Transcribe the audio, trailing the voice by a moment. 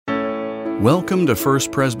Welcome to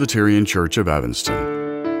First Presbyterian Church of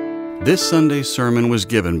Evanston. This Sunday's sermon was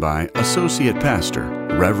given by Associate Pastor,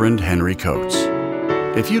 Reverend Henry Coates.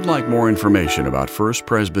 If you'd like more information about First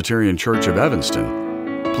Presbyterian Church of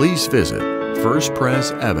Evanston, please visit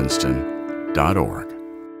firstpresevanston.org.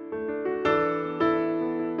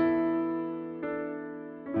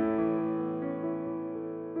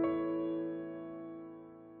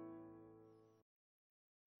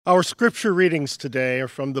 Our scripture readings today are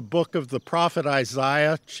from the book of the prophet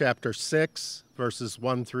Isaiah, chapter 6, verses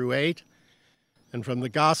 1 through 8, and from the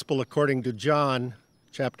Gospel according to John,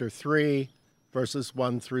 chapter 3, verses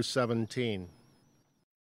 1 through 17.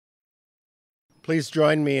 Please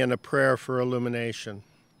join me in a prayer for illumination.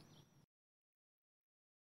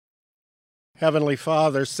 Heavenly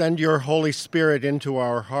Father, send your Holy Spirit into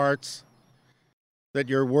our hearts, that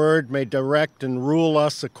your word may direct and rule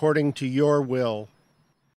us according to your will,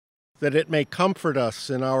 that it may comfort us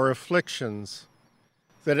in our afflictions,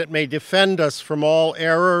 that it may defend us from all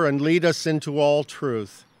error and lead us into all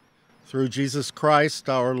truth, through Jesus Christ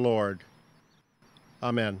our Lord.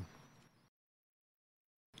 Amen.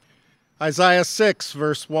 Isaiah 6,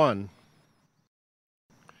 verse 1.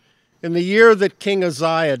 In the year that King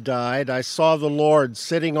Uzziah died, I saw the Lord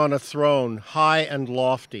sitting on a throne, high and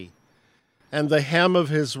lofty, and the hem of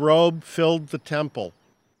his robe filled the temple.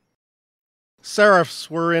 Seraphs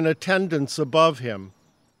were in attendance above him.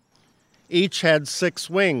 Each had 6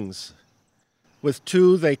 wings. With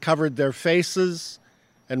 2 they covered their faces,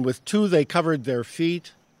 and with 2 they covered their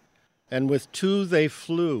feet, and with 2 they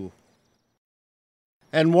flew.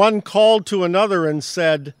 And one called to another and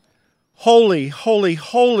said, Holy, holy,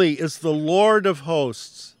 holy is the Lord of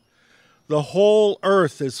hosts. The whole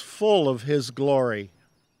earth is full of his glory.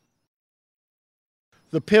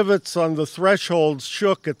 The pivots on the thresholds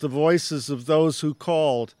shook at the voices of those who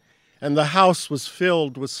called, and the house was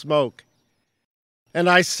filled with smoke. And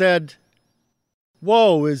I said,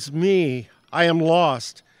 Woe is me, I am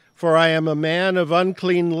lost, for I am a man of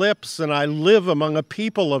unclean lips, and I live among a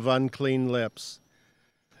people of unclean lips.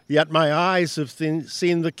 Yet my eyes have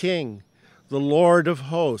seen the King, the Lord of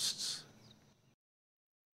hosts.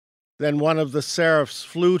 Then one of the seraphs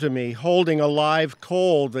flew to me, holding a live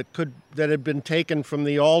coal that had been taken from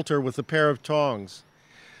the altar with a pair of tongs.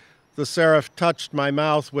 The seraph touched my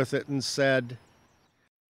mouth with it and said,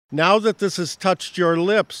 Now that this has touched your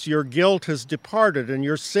lips, your guilt has departed and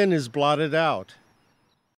your sin is blotted out.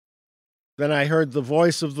 Then I heard the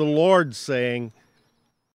voice of the Lord saying,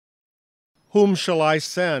 Whom shall I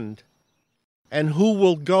send? And who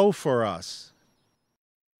will go for us?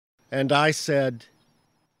 And I said,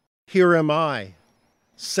 Here am I,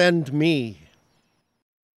 send me.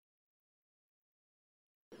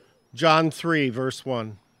 John 3, verse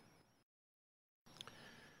 1.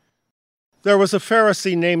 There was a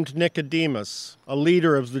Pharisee named Nicodemus, a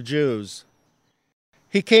leader of the Jews.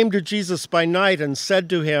 He came to Jesus by night and said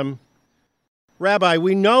to him, Rabbi,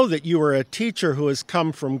 we know that you are a teacher who has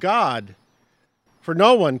come from God, for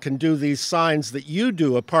no one can do these signs that you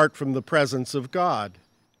do apart from the presence of God.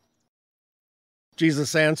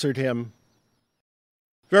 Jesus answered him,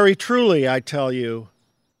 Very truly, I tell you,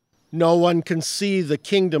 no one can see the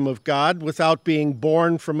kingdom of God without being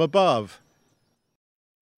born from above.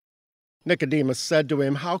 Nicodemus said to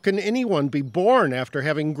him, How can anyone be born after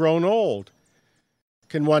having grown old?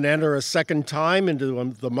 Can one enter a second time into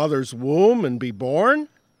the mother's womb and be born?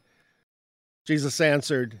 Jesus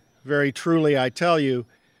answered, Very truly, I tell you,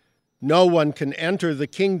 no one can enter the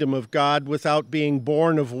kingdom of God without being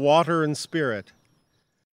born of water and spirit.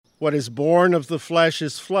 What is born of the flesh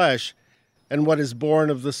is flesh, and what is born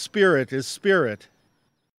of the Spirit is spirit.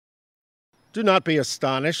 Do not be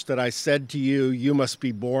astonished that I said to you, You must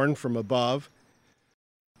be born from above.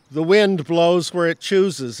 The wind blows where it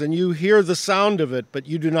chooses, and you hear the sound of it, but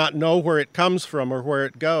you do not know where it comes from or where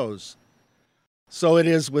it goes. So it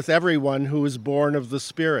is with everyone who is born of the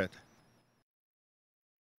Spirit.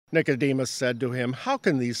 Nicodemus said to him, How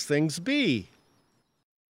can these things be?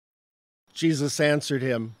 Jesus answered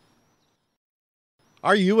him,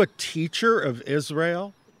 Are you a teacher of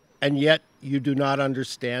Israel, and yet you do not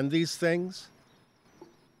understand these things?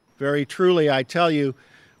 Very truly, I tell you,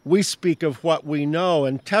 we speak of what we know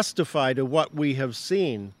and testify to what we have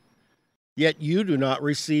seen, yet you do not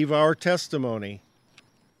receive our testimony.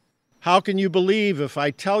 How can you believe if I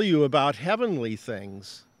tell you about heavenly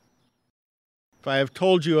things? If I have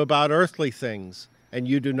told you about earthly things, and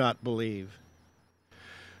you do not believe?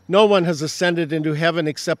 No one has ascended into heaven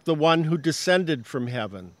except the one who descended from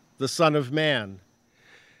heaven, the Son of Man.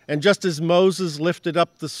 And just as Moses lifted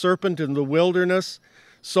up the serpent in the wilderness,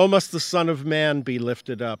 so must the Son of Man be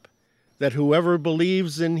lifted up, that whoever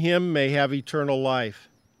believes in him may have eternal life.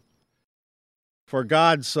 For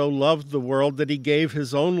God so loved the world that he gave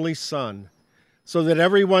his only Son, so that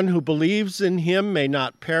everyone who believes in him may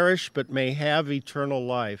not perish but may have eternal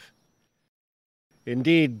life.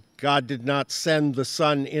 Indeed, God did not send the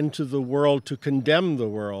Son into the world to condemn the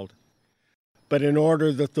world, but in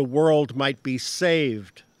order that the world might be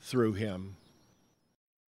saved through him.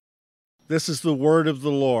 This is the word of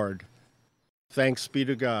the Lord. Thanks be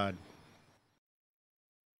to God.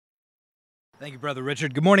 Thank you, Brother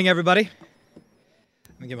Richard. Good morning, everybody.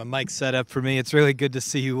 Let me get my mic set up for me. It's really good to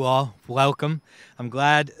see you all. Welcome. I'm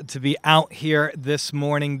glad to be out here this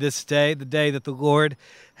morning, this day, the day that the Lord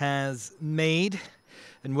has made.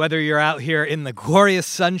 And whether you're out here in the glorious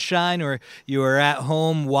sunshine or you are at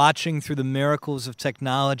home watching through the miracles of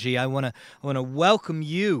technology, I want to welcome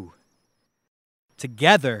you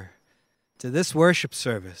together to this worship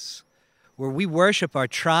service where we worship our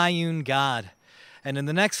triune God. And in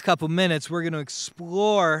the next couple minutes, we're going to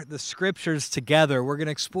explore the scriptures together. We're going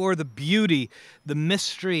to explore the beauty, the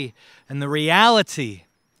mystery, and the reality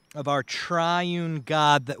of our triune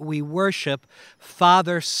God that we worship,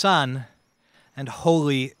 Father, Son, and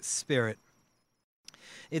Holy Spirit.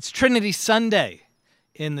 It's Trinity Sunday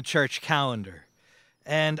in the church calendar.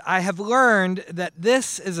 And I have learned that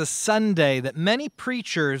this is a Sunday that many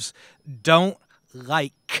preachers don't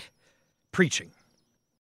like preaching.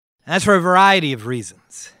 And that's for a variety of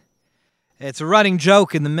reasons. It's a running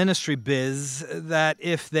joke in the ministry biz that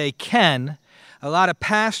if they can, a lot of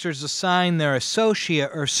pastors assign their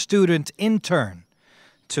associate or student intern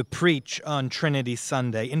to preach on Trinity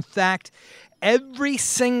Sunday. In fact, every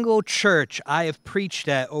single church I have preached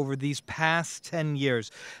at over these past 10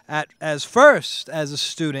 years, first as a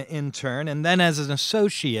student intern and then as an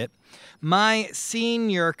associate, my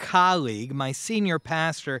senior colleague, my senior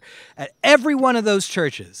pastor at every one of those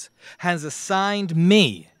churches has assigned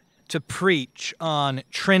me to preach on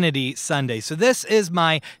Trinity Sunday. So this is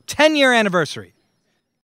my 10-year anniversary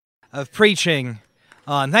of preaching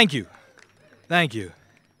on, thank you,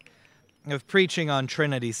 of preaching on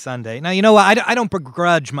Trinity Sunday. Now, you know what? I don't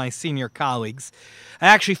begrudge my senior colleagues. I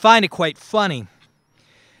actually find it quite funny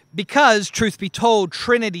because, truth be told,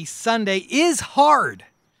 Trinity Sunday is hard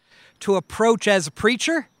to approach as a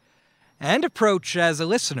preacher and approach as a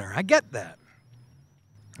listener. I get that.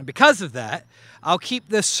 And because of that, I'll keep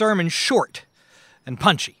this sermon short and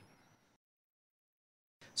punchy.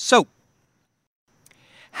 So,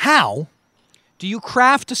 how do you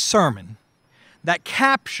craft a sermon that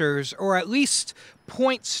captures, or at least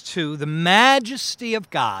points to, the majesty of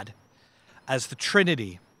God as the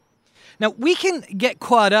Trinity? Now, we can get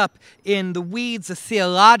caught up in the weeds of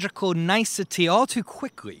theological nicety all too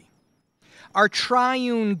quickly. Our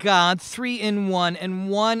triune God, 3 in 1 and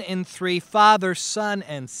 1 in 3, Father, Son,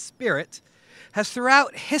 and Spirit, has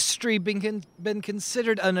throughout history been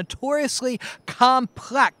considered a notoriously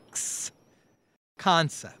complex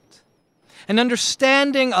concept. An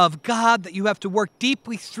understanding of God that you have to work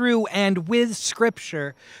deeply through and with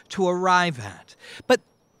Scripture to arrive at. But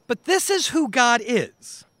this is who God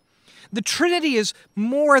is. The Trinity is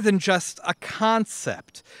more than just a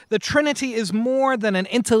concept. The Trinity is more than an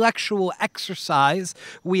intellectual exercise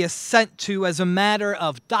we assent to as a matter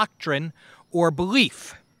of doctrine or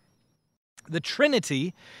belief. The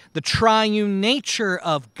Trinity, the triune nature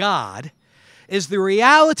of God, is the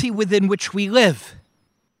reality within which we live,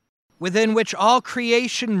 within which all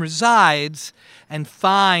creation resides and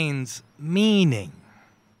finds meaning.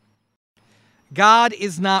 God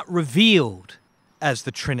is not revealed as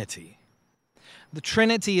the Trinity. The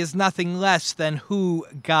Trinity is nothing less than who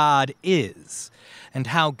God is and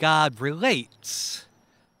how God relates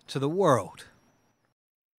to the world.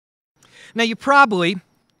 Now, you probably,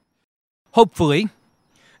 hopefully,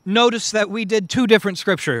 noticed that we did 2 different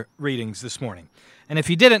scripture readings this morning. And if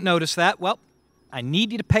you didn't notice that, well, I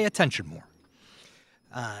need you to pay attention more.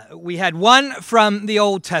 We had one from the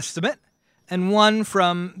Old Testament and one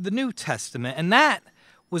from the New Testament, and that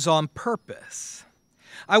was on purpose.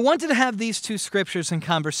 I wanted to have these 2 scriptures in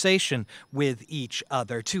conversation with each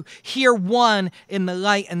other, to hear one in the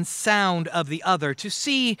light and sound of the other, to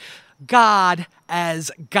see God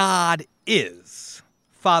as God is,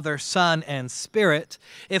 Father, Son, and Spirit,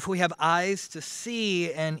 if we have eyes to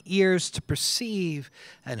see and ears to perceive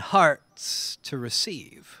and hearts to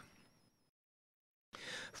receive.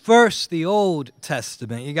 First, the Old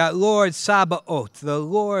Testament. You got Lord Sabaoth, the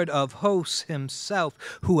Lord of hosts himself,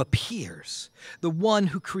 who appears, the one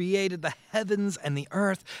who created the heavens and the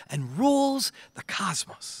earth and rules the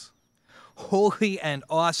cosmos. holy and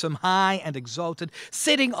awesome, high and exalted,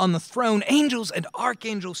 sitting on the throne, angels and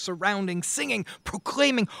archangels surrounding, singing,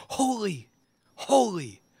 proclaiming, holy,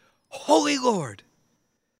 holy, holy Lord,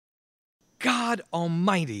 God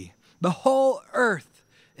Almighty. The whole earth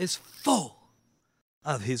is full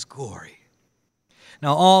of his glory.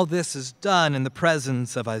 Now all this is done in the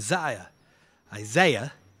presence of Isaiah,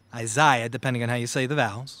 depending on how you say the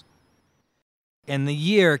vowels, in the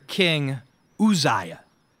year King Uzziah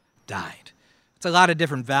died. It's a lot of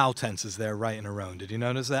different vowel tenses there right in a row. Did you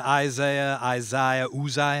notice that? Isaiah,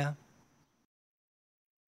 Uzziah.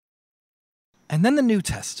 And then the New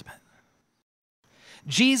Testament.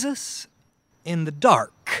 Jesus in the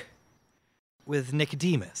dark with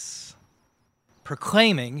Nicodemus,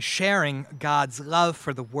 proclaiming, sharing God's love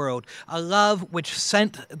for the world, a love which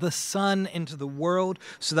sent the Son into the world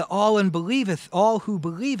so that all who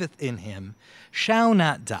believeth in him shall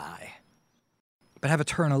not die, but have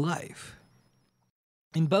eternal life.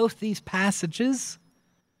 In both these passages,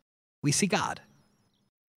 we see God.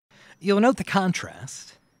 You'll note the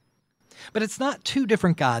contrast, but it's not two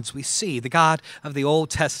different gods we see. The God of the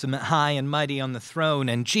Old Testament, high and mighty on the throne,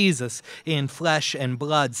 and Jesus in flesh and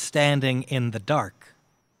blood standing in the dark.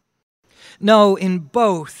 No, in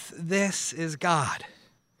both, this is God,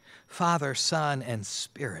 Father, Son, and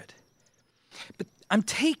Spirit. But I'm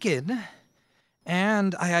taken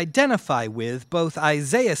and I identify with both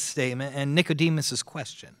Isaiah's statement and Nicodemus'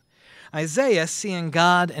 question. Isaiah, seeing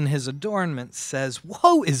God in his adornment, says,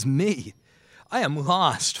 "Woe is me! I am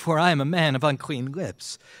lost, for I am a man of unclean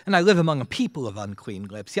lips, and I live among a people of unclean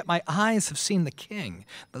lips. Yet my eyes have seen the King,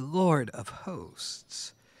 the Lord of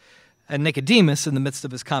hosts." And Nicodemus, in the midst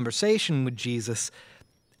of his conversation with Jesus,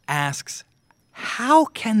 asks, "How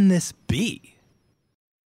can this be?"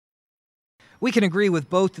 We can agree with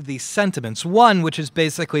both of these sentiments. One, which is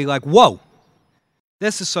basically like, whoa,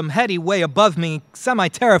 this is some heady, way above me,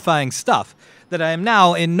 semi-terrifying stuff that I am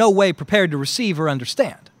now in no way prepared to receive or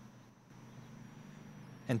understand.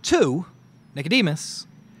 And two, Nicodemus,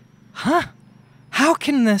 how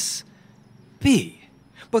can this be?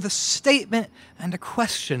 Both a statement and a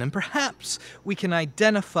question, and perhaps we can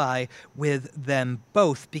identify with them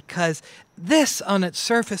both, because this on its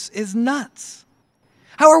surface is nuts.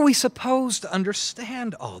 How are we supposed to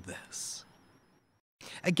understand all this?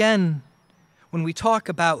 Again, when we talk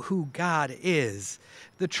about who God is,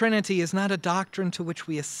 the Trinity is not a doctrine to which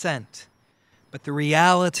we assent, but the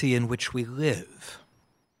reality in which we live.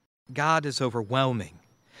 God is overwhelming.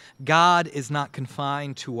 God is not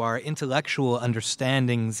confined to our intellectual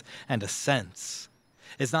understandings and assents,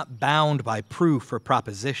 is not bound by proof or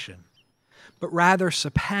proposition, but rather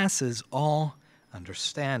surpasses all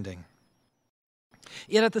understanding.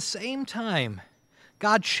 Yet at the same time,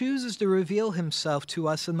 God chooses to reveal himself to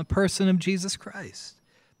us in the person of Jesus Christ,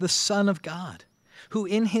 the Son of God, who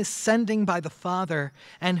in his sending by the Father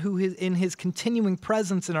and who in his continuing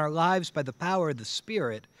presence in our lives by the power of the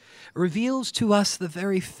Spirit reveals to us the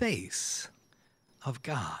very face of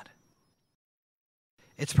God.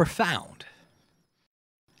 It's profound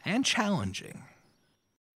and challenging,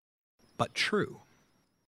 but true.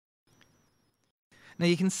 Now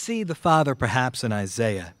you can see the Father perhaps in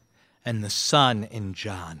Isaiah and the Son in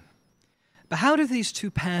John. But how do these two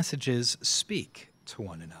passages speak to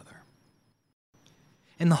one another?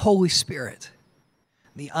 In the Holy Spirit,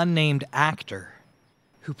 the unnamed actor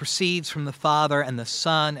who proceeds from the Father and the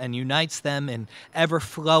Son and unites them in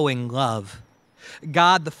ever-flowing love.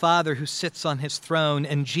 God the Father who sits on his throne,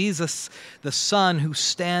 and Jesus the Son who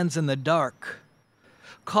stands in the dark,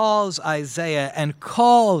 calls Isaiah and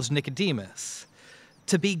calls Nicodemus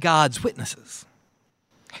to be God's witnesses.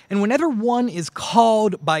 And whenever one is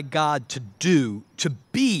called by God to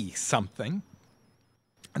be something,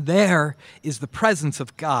 there is the presence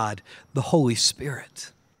of God, the Holy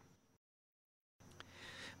Spirit.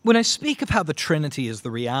 When I speak of how the Trinity is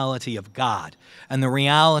the reality of God and the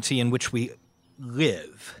reality in which we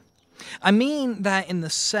live, I mean that in the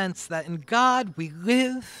sense that in God we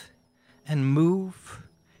live and move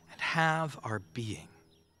and have our being.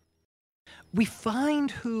 We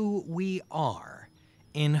find who we are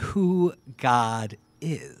in who God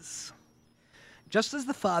is. Just as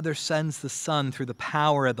the Father sends the Son through the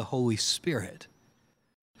power of the Holy Spirit,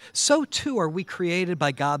 so too are we created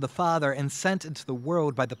by God the Father and sent into the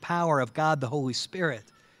world by the power of God the Holy Spirit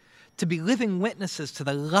to be living witnesses to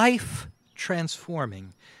the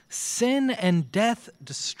life-transforming, sin and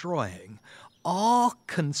death-destroying,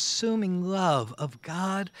 all-consuming love of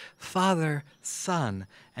God, Father, Son,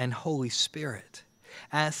 and Holy Spirit,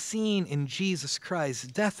 as seen in Jesus Christ's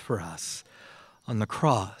death for us on the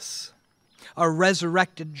cross. Our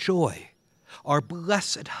resurrected joy, our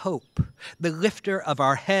blessed hope, the lifter of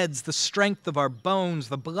our heads, the strength of our bones,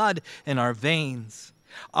 the blood in our veins,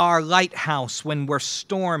 our lighthouse when we're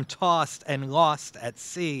storm-tossed and lost at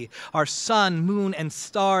sea, our sun, moon, and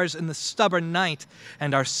stars in the stubborn night,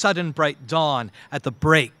 and our sudden bright dawn at the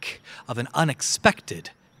break of an unexpected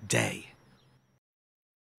day.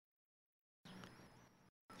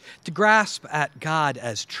 To grasp at God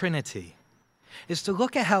as Trinity is to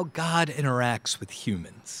look at how God interacts with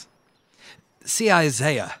humans. See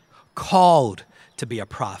Isaiah, called to be a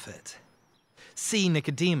prophet. See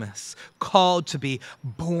Nicodemus, called to be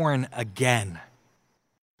born again.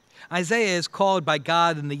 Isaiah is called by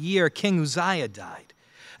God in the year King Uzziah died.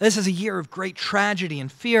 This is a year of great tragedy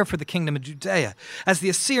and fear for the kingdom of Judea, as the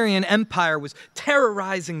Assyrian Empire was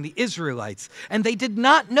terrorizing the Israelites, and they did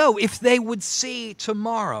not know if they would see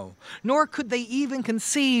tomorrow, nor could they even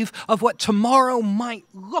conceive of what tomorrow might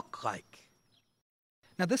look like.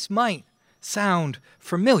 Now, this might sound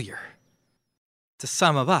familiar to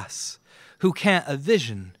some of us who can't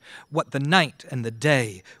envision what the night and the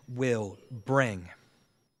day will bring.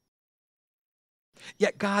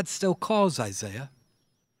 Yet God still calls Isaiah,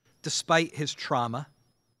 despite his trauma,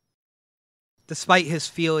 despite his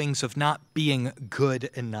feelings of not being good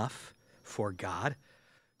enough for God.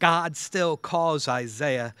 God still calls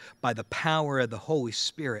Isaiah by the power of the Holy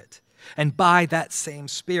Spirit, and by that same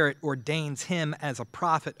Spirit ordains him as a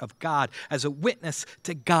prophet of God, as a witness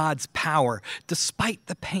to God's power, despite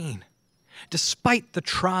the pain, despite the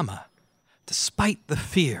trauma, despite the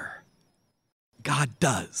fear. God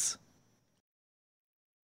does.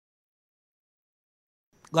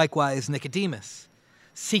 Likewise, Nicodemus,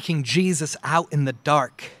 seeking Jesus out in the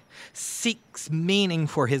dark, seeks meaning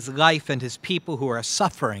for his life and his people who are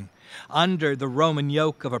suffering under the Roman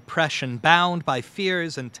yoke of oppression, bound by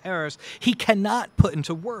fears and terrors he cannot put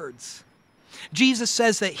into words. Jesus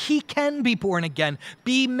says that he can be born again,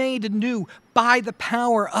 be made anew by the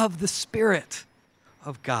power of the Spirit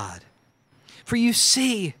of God. For you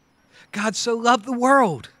see, God so loved the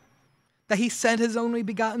world that he sent his only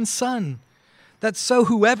begotten Son, that so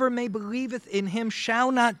whoever may believeth in him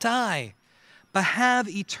shall not die, but have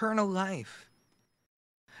eternal life.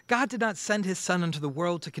 God did not send his Son into the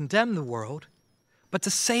world to condemn the world, but to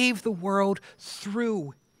save the world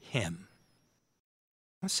through him.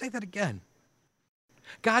 I'll say that again.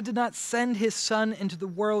 God did not send his Son into the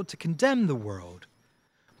world to condemn the world,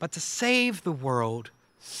 but to save the world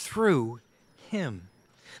through him.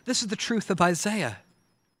 This is the truth of Isaiah.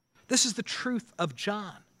 This is the truth of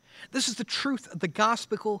John. This is the truth of the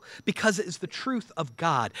gospel because it is the truth of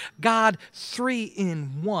God. God, 3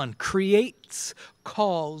 in 1, creates,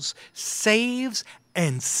 calls, saves,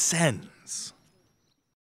 and sends.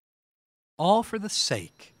 All for the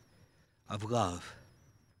sake of love.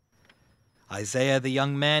 Isaiah the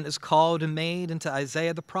young man is called and made into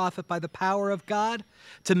Isaiah the prophet by the power of God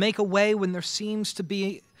to make a way when there seems to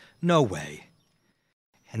be no way.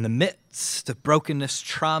 In the midst of brokenness,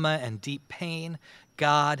 trauma, and deep pain,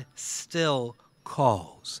 God still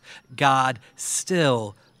calls. God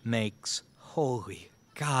still makes holy.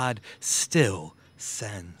 God still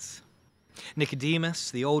sends. Nicodemus,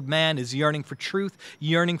 the old man, is yearning for truth,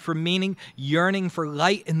 yearning for meaning, yearning for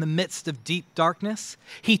light in the midst of deep darkness.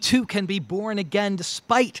 He too can be born again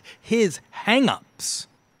despite his hang-ups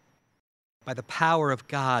by the power of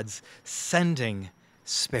God's sending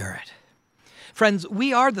Spirit. Friends,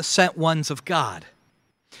 we are the sent ones of God.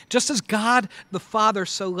 Just as God the Father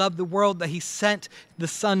so loved the world that he sent the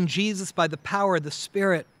Son Jesus by the power of the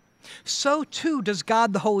Spirit, so too does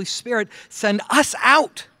God the Holy Spirit send us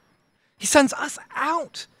out. He sends us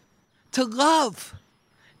out to love,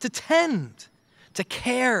 to tend, to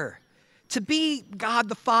care, to be God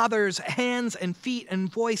the Father's hands and feet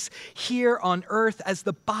and voice here on earth as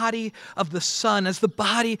the body of the Son, as the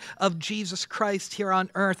body of Jesus Christ here on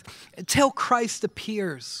earth, until Christ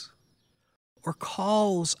appears or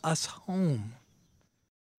calls us home.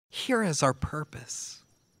 Here is our purpose.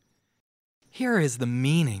 Here is the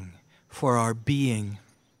meaning for our being.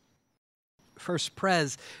 First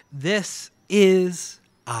Pres, this is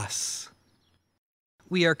us.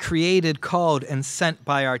 We are created, called, and sent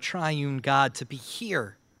by our triune God to be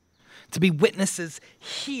here, to be witnesses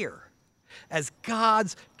here as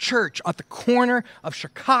God's church at the corner of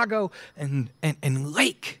Chicago and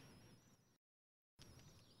Lake.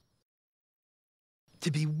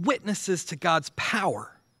 To be witnesses to God's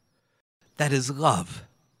power that is love.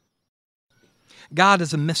 God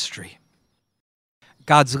is a mystery.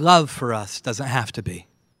 God's love for us doesn't have to be.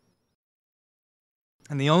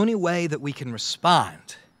 And the only way that we can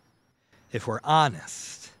respond, if we're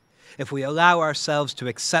honest, if we allow ourselves to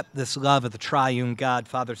accept this love of the triune God,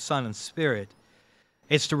 Father, Son, and Spirit,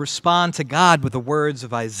 it's to respond to God with the words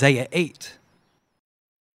of Isaiah 8.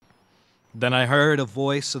 Then I heard a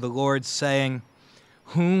voice of the Lord saying,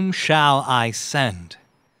 "Whom shall I send?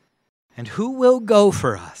 And who will go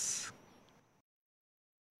for us?"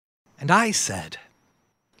 And I said,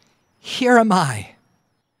 "Here am I.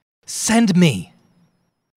 Send me."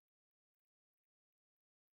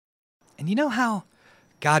 And you know how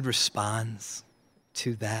God responds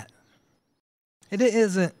to that? It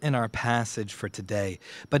isn't in our passage for today,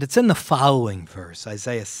 but it's in the following verse,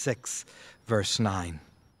 Isaiah 6, verse 9.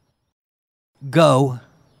 Go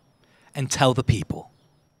and tell the people.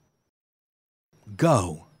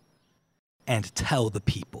 Go and tell the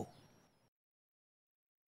people.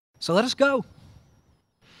 So let us go.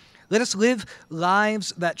 Let us live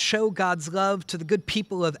lives that show God's love to the good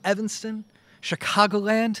people of Evanston,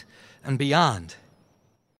 Chicagoland, and beyond.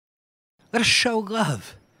 Let us show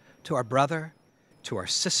love to our brother, to our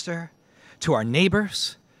sister, to our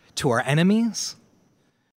neighbors, to our enemies,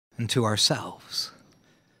 and to ourselves.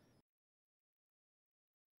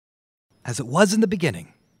 As it was in the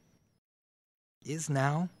beginning, is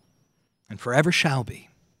now, and forever shall be,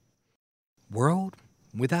 world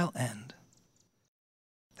without end.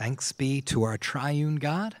 Thanks be to our triune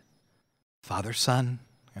God, Father, Son,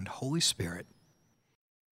 and Holy Spirit.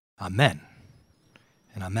 Amen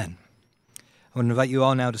and amen. I want to invite you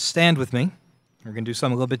all now to stand with me. We're going to do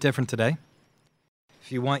something a little bit different today.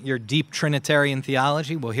 If you want your deep Trinitarian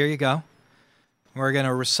theology, well, here you go. We're going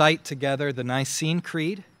to recite together the Nicene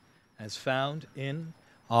Creed as found in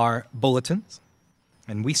our bulletins.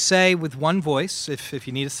 And we say with one voice, if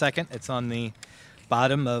you need a second, it's on the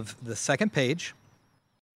bottom of the second page.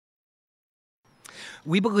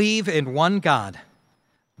 We believe in one God,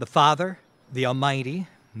 the Father, the Almighty,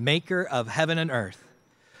 maker of heaven and earth,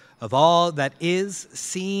 of all that is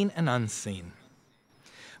seen and unseen.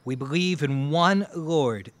 We believe in one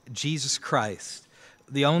Lord, Jesus Christ,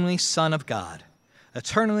 the only Son of God,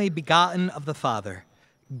 eternally begotten of the Father,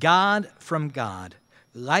 God from God,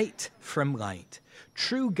 light from light,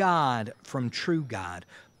 true God from true God,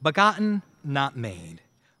 begotten, not made,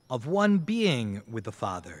 of one being with the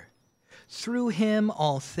Father. Through him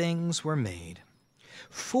all things were made.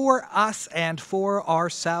 For us and for our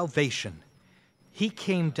salvation, he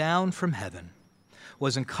came down from heaven,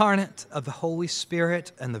 was incarnate of the Holy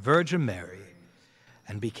Spirit and the Virgin Mary,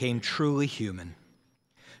 and became truly human.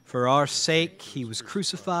 For our sake he was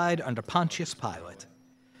crucified under Pontius Pilate.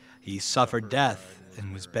 He suffered death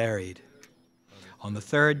and was buried. On the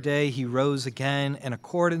third day he rose again in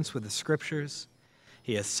accordance with the Scriptures.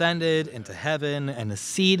 He ascended into heaven and is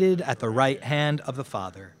seated at the right hand of the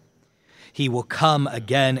Father. He will come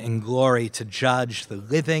again in glory to judge the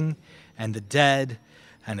living and the dead,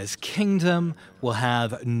 and his kingdom will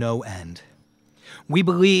have no end. We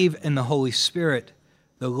believe in the Holy Spirit,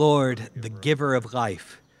 the Lord, the giver of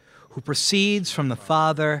life, who proceeds from the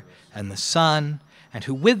Father and the Son, and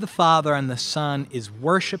who with the Father and the Son is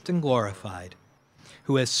worshipped and glorified,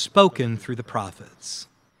 who has spoken through the prophets.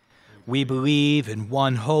 We believe in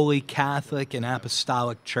one holy Catholic and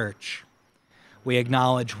Apostolic Church. We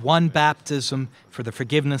acknowledge one baptism for the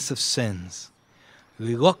forgiveness of sins.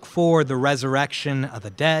 We look for the resurrection of the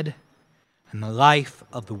dead and the life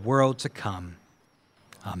of the world to come.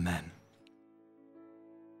 Amen.